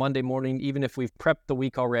up on a Monday morning, even if we've prepped the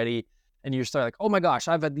week already, and you start like, oh my gosh,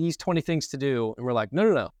 I've had these 20 things to do. And we're like,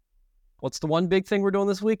 no. What's the one big thing we're doing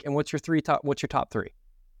this week? And what's your top 3?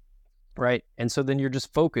 Right? And so then you're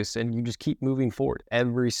just focused, and you just keep moving forward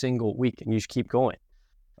every single week, and you just keep going.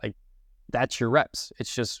 Like, that's your reps.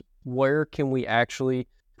 It's just, where can we actually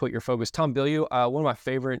put your focus? Tom Bilyeu, one of my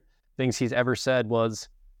favorite things he's ever said was,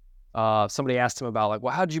 somebody asked him about, like,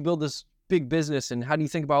 well, how did you build this big business, and how do you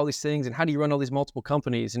think about all these things, and how do you run all these multiple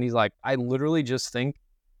companies? And he's like, I literally just think,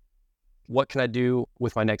 what can I do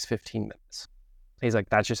with my next 15 minutes? And he's like,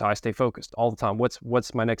 that's just how I stay focused all the time.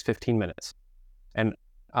 What's my next 15 minutes? And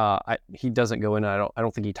he doesn't go in, and I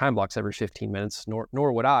don't think he time blocks every 15 minutes,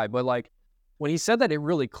 nor would I. But like, when he said that, it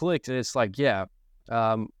really clicked, and it's like, yeah,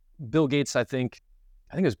 Bill Gates, I think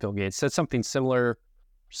it was Bill Gates, said something similar.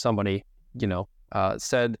 Somebody,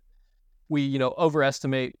 said we,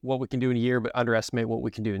 overestimate what we can do in a year, but underestimate what we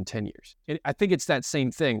can do in 10 years. And I think it's that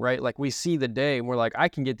same thing, right? Like we see the day and we're like, I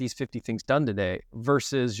can get these 50 things done today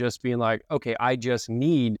versus just being like, okay, I just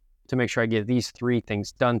need to make sure I get these 3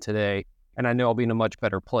 things done today. And I know I'll be in a much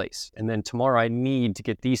better place. And then tomorrow I need to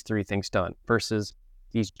get these 3 things done versus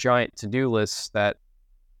these giant to-do lists that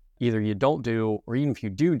either you don't do, or even if you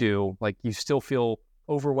do, like you still feel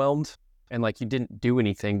overwhelmed and like you didn't do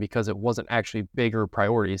anything because it wasn't actually bigger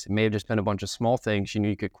priorities. It may have just been a bunch of small things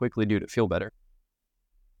you could quickly do to feel better.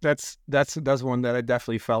 That's one that I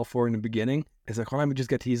definitely fell for in the beginning. It's like, well, let me just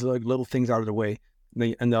get these like little things out of the way. And then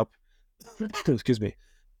you end up, excuse me.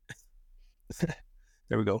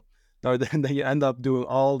 There we go. Now, then you end up doing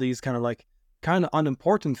all these kind of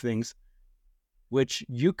unimportant things, which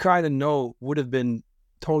you kind of know would have been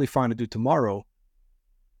totally fine to do tomorrow,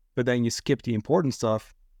 but then you skip the important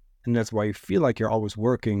stuff, and that's why you feel like you're always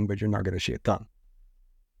working, but you're not getting shit done.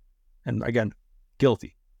 And again,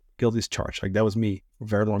 guilty as charged. Like that was me for a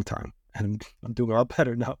very long time, and I'm doing a lot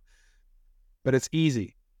better now. But it's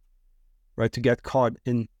easy, right, to get caught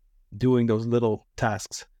in doing those little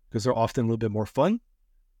tasks because they're often a little bit more fun.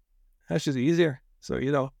 That's just easier.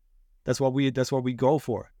 So that's what we go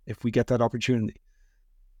for if we get that opportunity.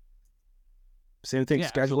 Same thing,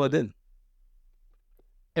 schedule it in.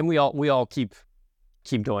 And we all keep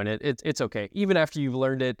doing it. It's okay. Even after you've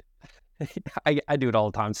learned it, I do it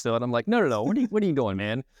all the time still. And I'm like, no. What are you doing,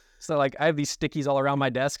 man? So like I have these stickies all around my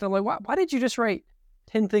desk. And I'm like, why did you just write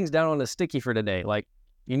 10 things down on a sticky for today? Like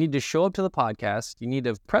you need to show up to the podcast. You need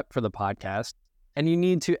to prep for the podcast. And you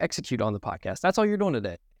need to execute on the podcast. That's all you're doing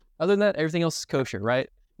today. Other than that, everything else is kosher, right?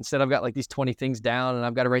 Instead, I've got like these 20 things down and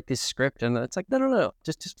I've got to write this script. And it's like, no.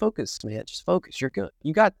 Just focus, man. Just focus. You're good.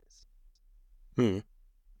 You got this.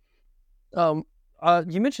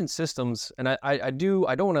 You mentioned systems, and I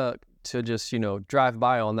don't want to just, drive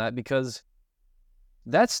by on that because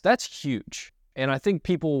that's huge. And I think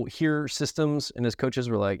people hear systems and as coaches,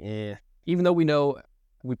 we're like, even though we know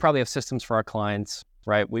we probably have systems for our clients,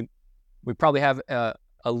 right? We probably have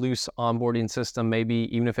a loose onboarding system, maybe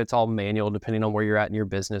even if it's all manual, depending on where you're at in your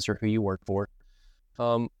business or who you work for.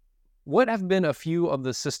 What have been a few of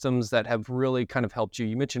the systems that have really kind of helped you?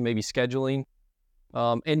 You mentioned maybe scheduling.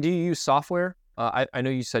 And do you use software? I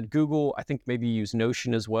know you said Google. I think maybe you use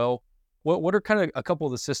Notion as well. What are kind of a couple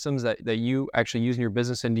of the systems that you actually use in your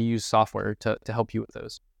business, and do you use software to help you with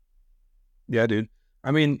those? Yeah, dude.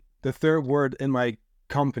 I mean, the third word in my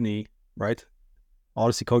company, right?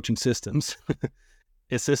 Odyssey Coaching Systems.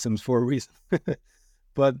 It's systems for a reason.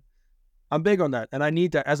 But I'm big on that. And I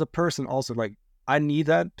need that as a person also. Like, I need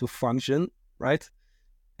that to function, right?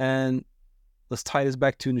 And let's tie this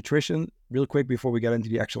back to nutrition real quick before we get into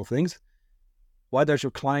the actual things. Why does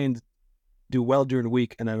your client do well during the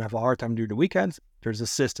week and then have a hard time during the weekends? There's a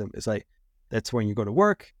system. It's like, that's when you go to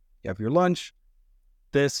work, you have your lunch,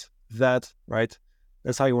 this, that, right?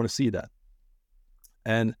 That's how you want to see that.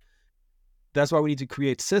 And that's why we need to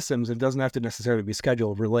create systems. It doesn't have to necessarily be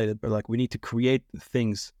schedule related, but like we need to create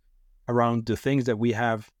things around the things that we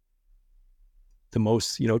have the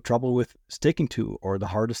most, trouble with sticking to or the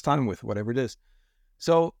hardest time with, whatever it is.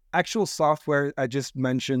 So actual software, I just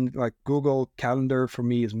mentioned, like Google Calendar for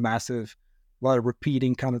me is massive. A lot of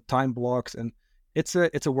repeating kind of time blocks, and it's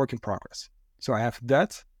a work in progress. So I have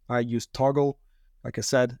that. I use Toggle. Like I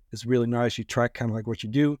said, it's really nice. You track kind of like what you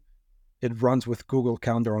do. It runs with Google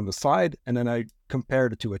Calendar on the side, and then I compare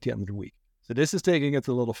the two at the end of the week. So this is taking it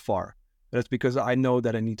a little far, but it's because I know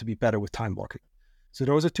that I need to be better with time blocking. So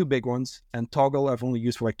those are two big ones, and Toggle I've only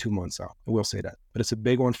used for like 2 months now. I will say that, but it's a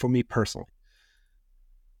big one for me personally.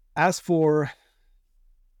 As for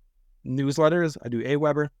newsletters, I do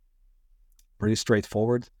Aweber, pretty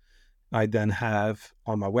straightforward. I then have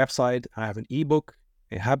on my website, I have an ebook,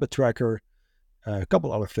 a habit tracker, a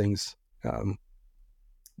couple other things,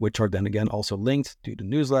 which are then again also linked to the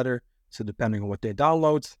newsletter. So depending on what they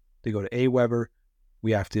download, they go to Aweber.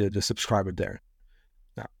 We have the subscriber there.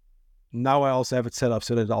 Now I also have it set up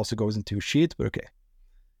so that it also goes into a sheet, but okay.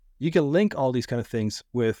 You can link all these kind of things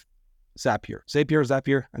with Zapier.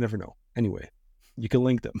 Zapier, I never know. Anyway, you can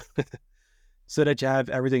link them so that you have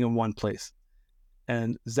everything in one place.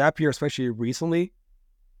 And Zapier, especially recently,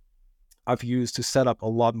 I've used to set up a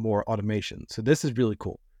lot more automation. So this is really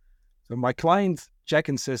cool. So my client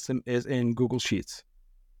check-in system is in Google Sheets.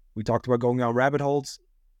 We talked about going down rabbit holes.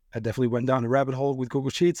 I definitely went down a rabbit hole with Google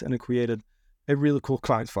Sheets, and it created a really cool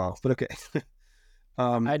client file. But okay.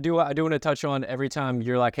 I do want to touch on every time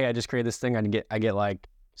you're like, hey, I just created this thing, I get like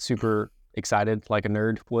super excited like a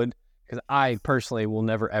nerd would, because I personally will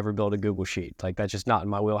never ever build a Google Sheet. Like that's just not in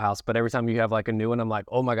my wheelhouse. But every time you have like a new one, I'm like,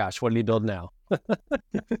 oh my gosh, what did he build now?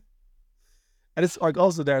 And it's like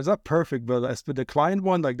also there, it's not perfect, but the client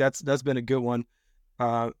one, like that's been a good one.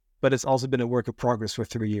 But it's also been a work of progress for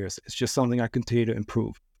 3 years. It's just something I continue to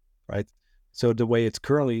improve, right? So the way it's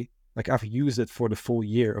currently, like I've used it for the full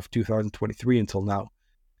year of 2023 until now.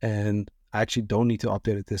 And I actually don't need to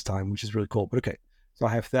update it this time, which is really cool. But okay, so I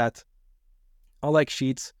have that. I like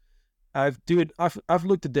Sheets. I've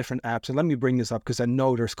looked at different apps, and let me bring this up because I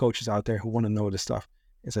know there's coaches out there who want to know this stuff.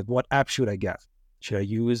 Is that what app should I get? Should I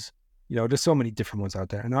use, there's so many different ones out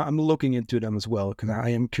there, and I'm looking into them as well because I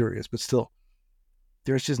am curious, but still,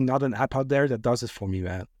 there's just not an app out there that does it for me,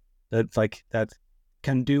 man. That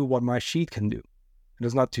can do what my sheet can do. And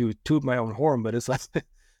it's not to toot my own horn, but it's like,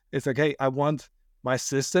 hey, I want my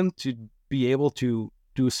system to be able to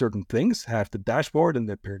do certain things, have the dashboard and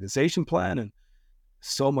the periodization plan and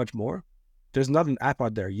so much more. There's not an app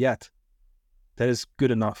out there yet that is good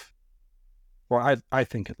enough. Or I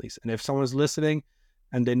think at least. And if someone's listening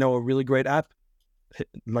and they know a really great app,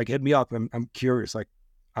 hit me up. I'm curious. Like,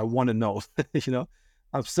 I want to know,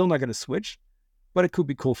 I'm still not going to switch, but it could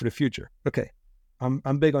be cool for the future. Okay.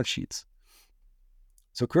 I'm big on Sheets.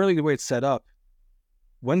 So currently the way it's set up,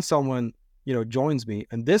 when someone, joins me,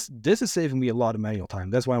 and this is saving me a lot of manual time.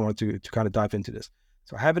 That's why I wanted to kind of dive into this.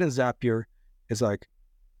 So I have it in Zapier. It's like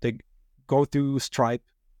they go through Stripe,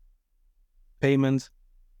 payment,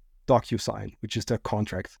 DocuSign, which is their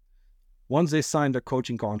contract. Once they sign their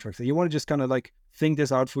coaching contract, and you want to just kind of like think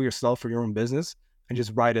this out for yourself, for your own business, and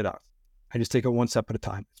just write it out. And just take it one step at a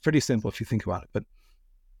time. It's pretty simple if you think about it. But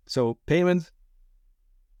so payment,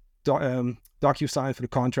 DocuSign for the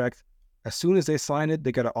contract. As soon as they sign it,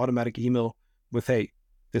 they get an automatic email with, hey,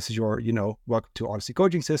 this is your, welcome to Odyssey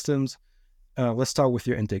Coaching Systems. Let's start with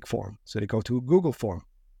your intake form. So they go to a Google form.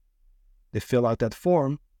 They fill out that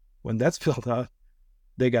form. When that's filled out,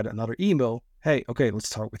 they get another email. Hey, okay, let's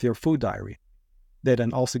start with your food diary. They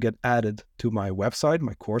then also get added to my website,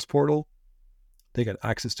 my course portal. They get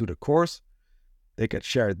access to the course. They get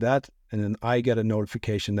shared that. And then I get a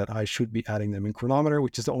notification that I should be adding them in Chronometer,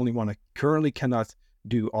 which is the only one I currently cannot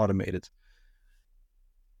do automated.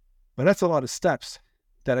 But that's a lot of steps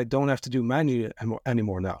that I don't have to do manually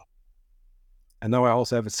anymore now. And now I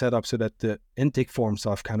also have it set up so that the intake form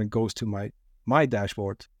stuff kind of goes to my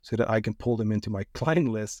dashboard so that I can pull them into my client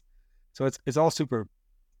list. So it's all super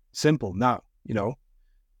simple now,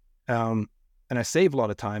 and I save a lot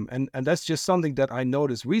of time. And that's just something that I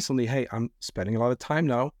noticed recently. Hey, I'm spending a lot of time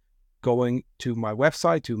now going to my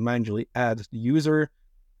website to manually add the user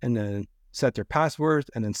and then set their password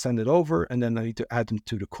and then send it over. And then I need to add them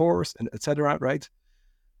to the course and etc. Right?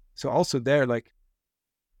 So also there, like,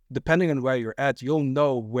 depending on where you're at, you'll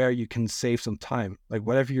know where you can save some time, like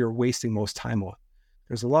whatever you're wasting most time on.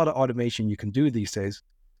 There's a lot of automation you can do these days,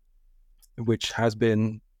 which has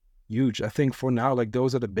been huge. I think for now, like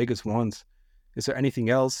those are the biggest ones. Is there anything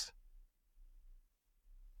else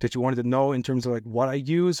that you wanted to know in terms of like what I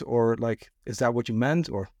use, or like, is that what you meant?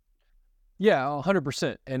 Or yeah,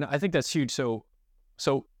 100%. And I think that's huge. So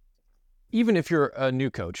even if you're a new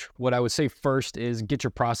coach, what I would say first is get your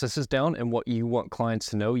processes down and what you want clients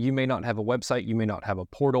to know. You may not have a website, you may not have a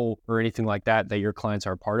portal or anything like that your clients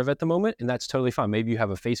are a part of at the moment, and that's totally fine. Maybe you have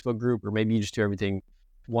a Facebook group, or maybe you just do everything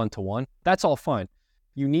one-to-one. That's all fine.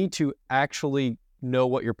 You need to actually know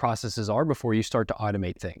what your processes are before you start to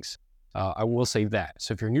automate things. I will say that.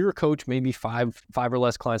 So if you're a newer coach, maybe five or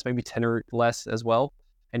less clients, maybe 10 or less as well,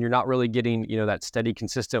 and you're not really getting, that steady,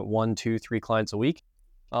 consistent 1, 2, 3 clients a week,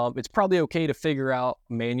 it's probably okay to figure out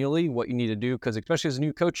manually what you need to do, because especially as a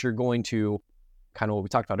new coach, you're going to, kind of what we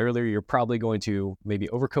talked about earlier, you're probably going to maybe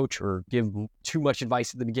overcoach or give too much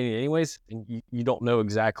advice at the beginning anyways, and you don't know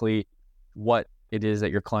exactly what it is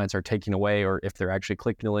that your clients are taking away, or if they're actually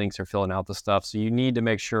clicking the links or filling out the stuff. So you need to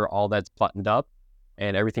make sure all that's buttoned up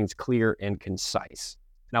and everything's clear and concise.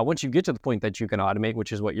 Now, once you get to the point that you can automate,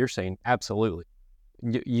 which is what you're saying, absolutely.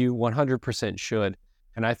 You 100% should.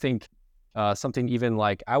 And I think something even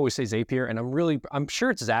like, I always say Zapier, and I'm sure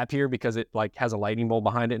it's Zapier because it like has a lightning bolt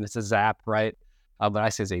behind it and it's a Zap, right? But I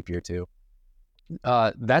say Zapier too.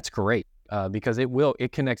 That's great because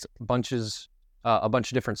it connects a bunch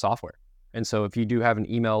of different software. And so if you do have an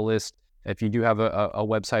email list, if you do have a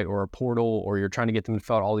website or a portal, or you're trying to get them to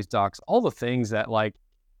fill out all these docs, all the things that, like,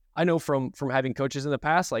 I know from having coaches in the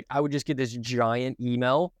past, like I would just get this giant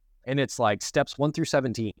email and it's like steps 1 through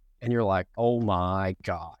 17. And you're like, oh my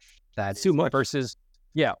gosh, that's too much. Versus,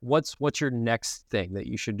 yeah, what's your next thing that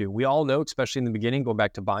you should do? We all know, especially in the beginning, going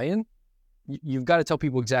back to buy-in, you've got to tell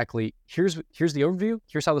people exactly, here's the overview,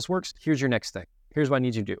 here's how this works, here's your next thing, here's what I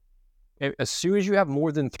need you to do. As soon as you have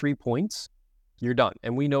more than 3 points, you're done.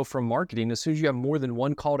 And we know from marketing, as soon as you have more than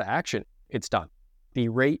one call to action, it's done. The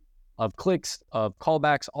rate of clicks, of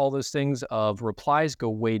callbacks, all those things, of replies go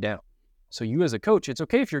way down. So you as a coach, it's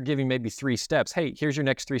okay if you're giving maybe 3 steps. Hey, here's your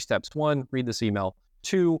next 3 steps. 1, read this email.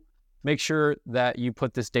 2, make sure that you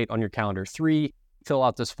put this date on your calendar. 3, fill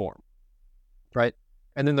out this form, right?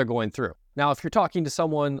 And then they're going through. Now, if you're talking to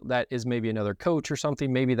someone that is maybe another coach or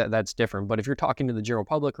something, maybe that's different. But if you're talking to the general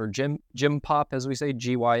public or gym pop, as we say,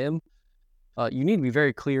 GYM, you need to be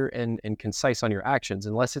very clear and concise on your actions,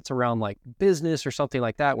 unless it's around like business or something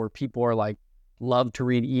like that, where people are like, love to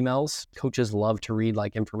read emails. Coaches love to read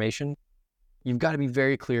like information. You've got to be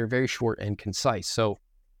very clear, very short and concise. So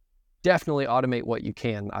definitely automate what you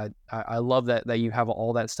can. I love that you have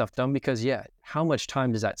all that stuff done, because how much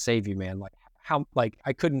time does that save you, man?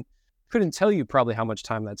 I couldn't tell you probably how much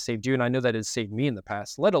time that saved you. And I know that it's saved me in the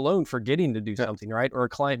past, let alone forgetting to do something, right? Or a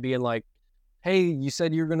client being like, hey, you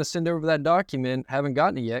said you were going to send over that document, haven't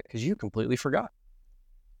gotten it yet because you completely forgot.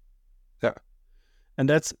 Yeah. And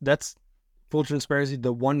that's full transparency,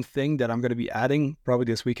 the one thing that I'm going to be adding probably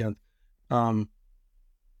this weekend. Long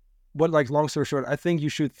story short, I think you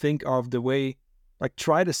should think of the way, like,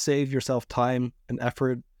 try to save yourself time and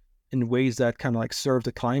effort in ways that kind of like serve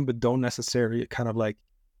the client, but don't necessarily kind of like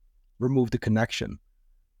remove the connection.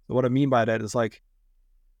 So what I mean by that is like,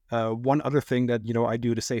 one other thing that, I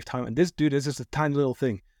do to save time, and this is a tiny little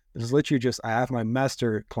thing. This is literally just, I have my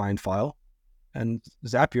master client file, and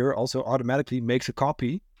Zapier also automatically makes a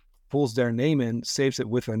copy, pulls their name in, saves it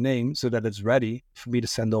with their name so that it's ready for me to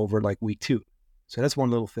send over like week 2. So that's one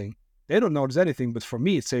little thing. They don't notice anything, but for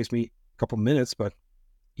me, it saves me a couple minutes, but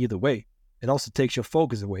either way, it also takes your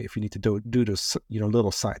focus away if you need to do those,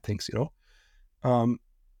 little side things,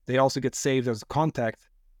 They also get saved as a contact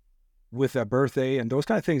with their birthday and those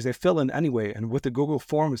kind of things. They fill in anyway. And with the Google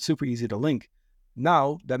form, it's super easy to link.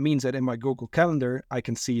 Now, that means that in my Google Calendar, I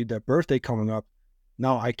can see their birthday coming up.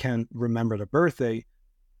 Now I can remember the birthday.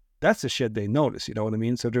 That's the shit they notice, you know what I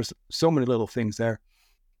mean? So there's so many little things there.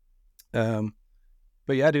 But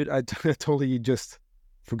yeah, dude, I totally just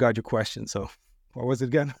forgot your question. So what was it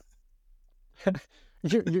again?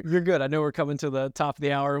 You're good. I know we're coming to the top of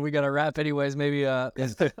the hour and we got to wrap anyways. Maybe our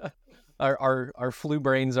flu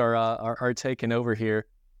brains are taking over here.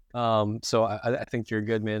 So I think you're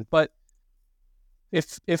good, man. But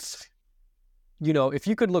if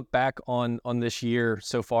you could look back on this year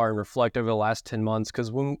so far and reflect over the last 10 months,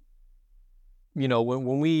 because when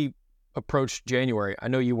we approached January, I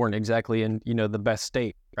know you weren't exactly in, the best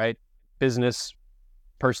state, right? Business,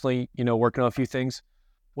 personally, working on a few things.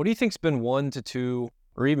 What do you think's been 1 to 2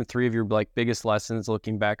 or even 3 of your like biggest lessons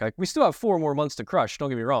looking back? Like, we still have 4 more months to crush, don't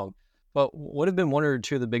get me wrong, but what have been 1 or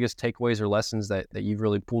 2 of the biggest takeaways or lessons that you've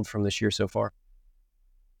really pulled from this year so far?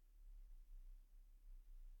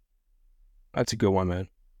 That's a good one, man.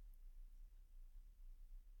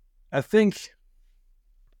 I think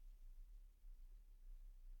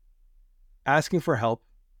asking for help,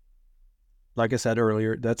 like I said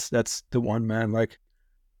earlier, that's the one, man. Like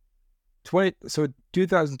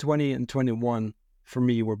 2020 and 21 for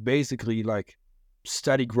me were basically like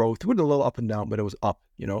steady growth with a little up and down, but it was up,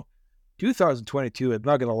 2022, I'm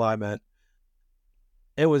not gonna lie, man,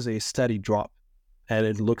 it was a steady drop and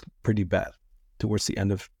it looked pretty bad towards the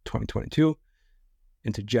end of 2022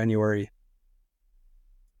 into January.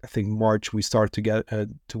 I think March we started to get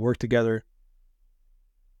to work together.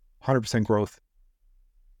 100% growth,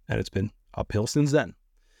 and it's been uphill since then.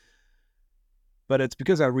 But it's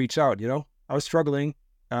because I reached out, I was struggling.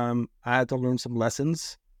 I had to learn some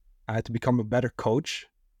lessons. I had to become a better coach.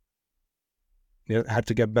 I had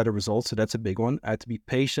to get better results, so that's a big one. I had to be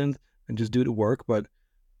patient and just do the work. But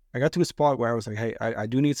I got to a spot where I was like, hey, I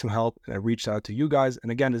do need some help. And I reached out to you guys.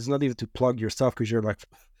 And again, it's not even to plug your stuff, because you're like,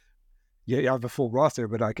 you have a full roster,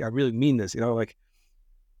 but I really mean this, like,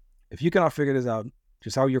 if you cannot figure this out,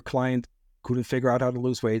 just how your client couldn't figure out how to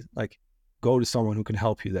lose weight, like, go to someone who can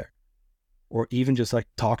help you there. Or even just like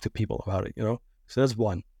talk to people about it, So that's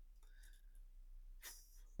one.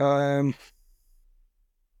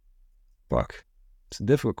 Fuck. It's a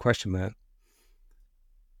difficult question, man.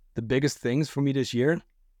 The biggest things for me this year,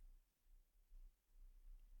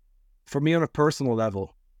 for me on a personal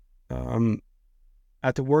level, I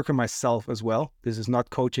had to work on myself as well. This is not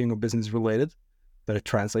coaching or business related, but it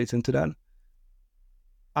translates into that.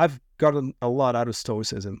 I've gotten a lot out of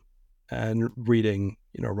Stoicism and reading,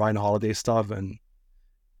 Ryan Holiday stuff and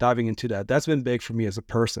diving into that. That's been big for me as a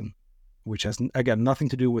person, which has, again, nothing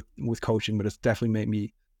to do with coaching, but it's definitely made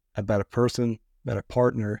me a better person, better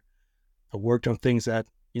partner. I worked on things that,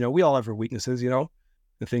 we all have our weaknesses, the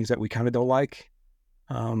things that we kind of don't like.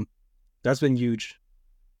 That's been huge.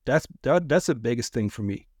 That's the biggest thing for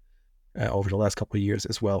me over the last couple of years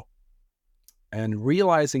as well. And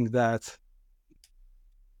realizing that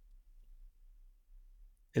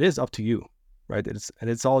it is up to you, right?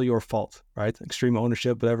 It's all your fault, right? Extreme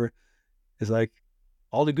ownership, whatever. It's like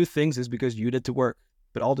all the good things is because you did the work,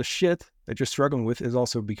 but all the shit that you're struggling with is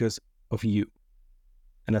also because of you.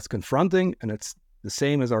 And that's confronting, and it's the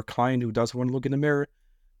same as our client who doesn't want to look in the mirror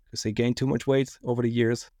because they gained too much weight over the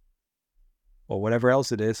years or whatever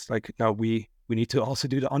else it is. Like, now we need to also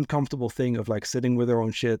do the uncomfortable thing of like sitting with our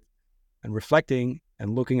own shit and reflecting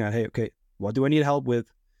and looking at, hey, okay, what do I need help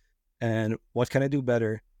with? And what can I do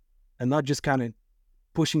better? And not just kind of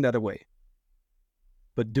pushing that away,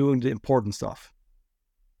 but doing the important stuff.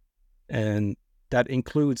 And that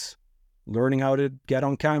includes learning how to get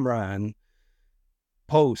on camera and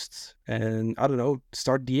posts and, I don't know,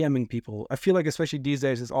 start DMing people. I feel like especially these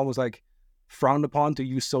days, it's almost like frowned upon to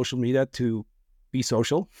use social media to be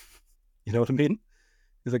social. You know what I mean?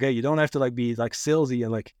 It's like, hey, you don't have to like be like salesy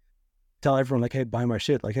and like tell everyone like, hey, buy my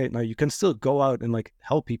shit. Like, hey, no, you can still go out and like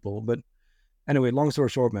help people. But anyway, long story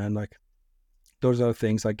short, man, like those are the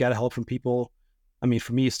things, like get help from people. I mean,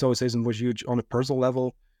 for me, stoicism was huge on a personal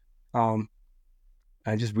level. And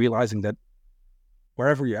just realizing that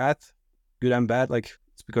wherever you're at, good and bad, like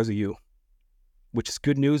it's because of you, which is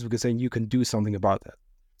good news because then you can do something about that.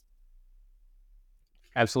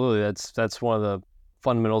 Absolutely. That's one of the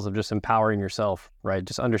fundamentals of just empowering yourself, right?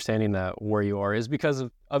 Just understanding that where you are is because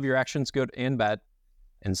of your actions, good and bad.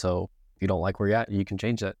 And so if you don't like where you're at, you can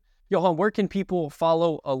change that. Johann, where can people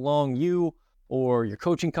follow along you or your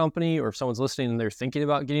coaching company, or if someone's listening and they're thinking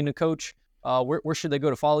about getting a coach, where should they go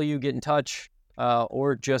to follow you, get in touch,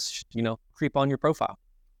 or just, creep on your profile?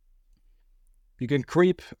 You can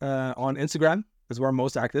creep on Instagram, is where I'm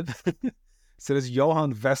most active. So it's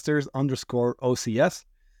Johann Vesters _OCS,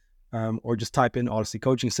 or just type in Odyssey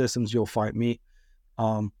Coaching Systems, you'll find me.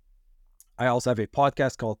 I also have a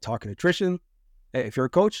podcast called Talking Nutrition. Hey, if you're a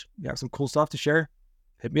coach, you have some cool stuff to share,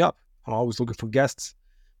 hit me up. I'm always looking for guests.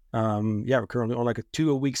 We're currently on like a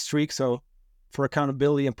 2-a-week streak, so for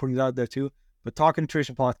accountability, I'm putting it out there too. But Talking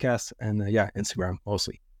Nutrition podcast and Instagram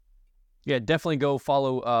mostly. Yeah, definitely go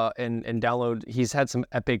follow and download. He's had some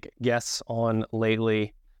epic guests on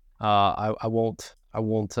lately. I won't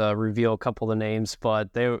reveal a couple of the names,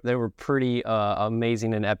 but they were pretty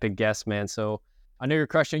amazing and epic guests, man. So I know you're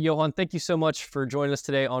crushing it. Johann, thank you so much for joining us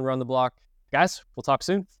today on Run the Block. Guys, we'll talk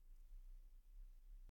soon.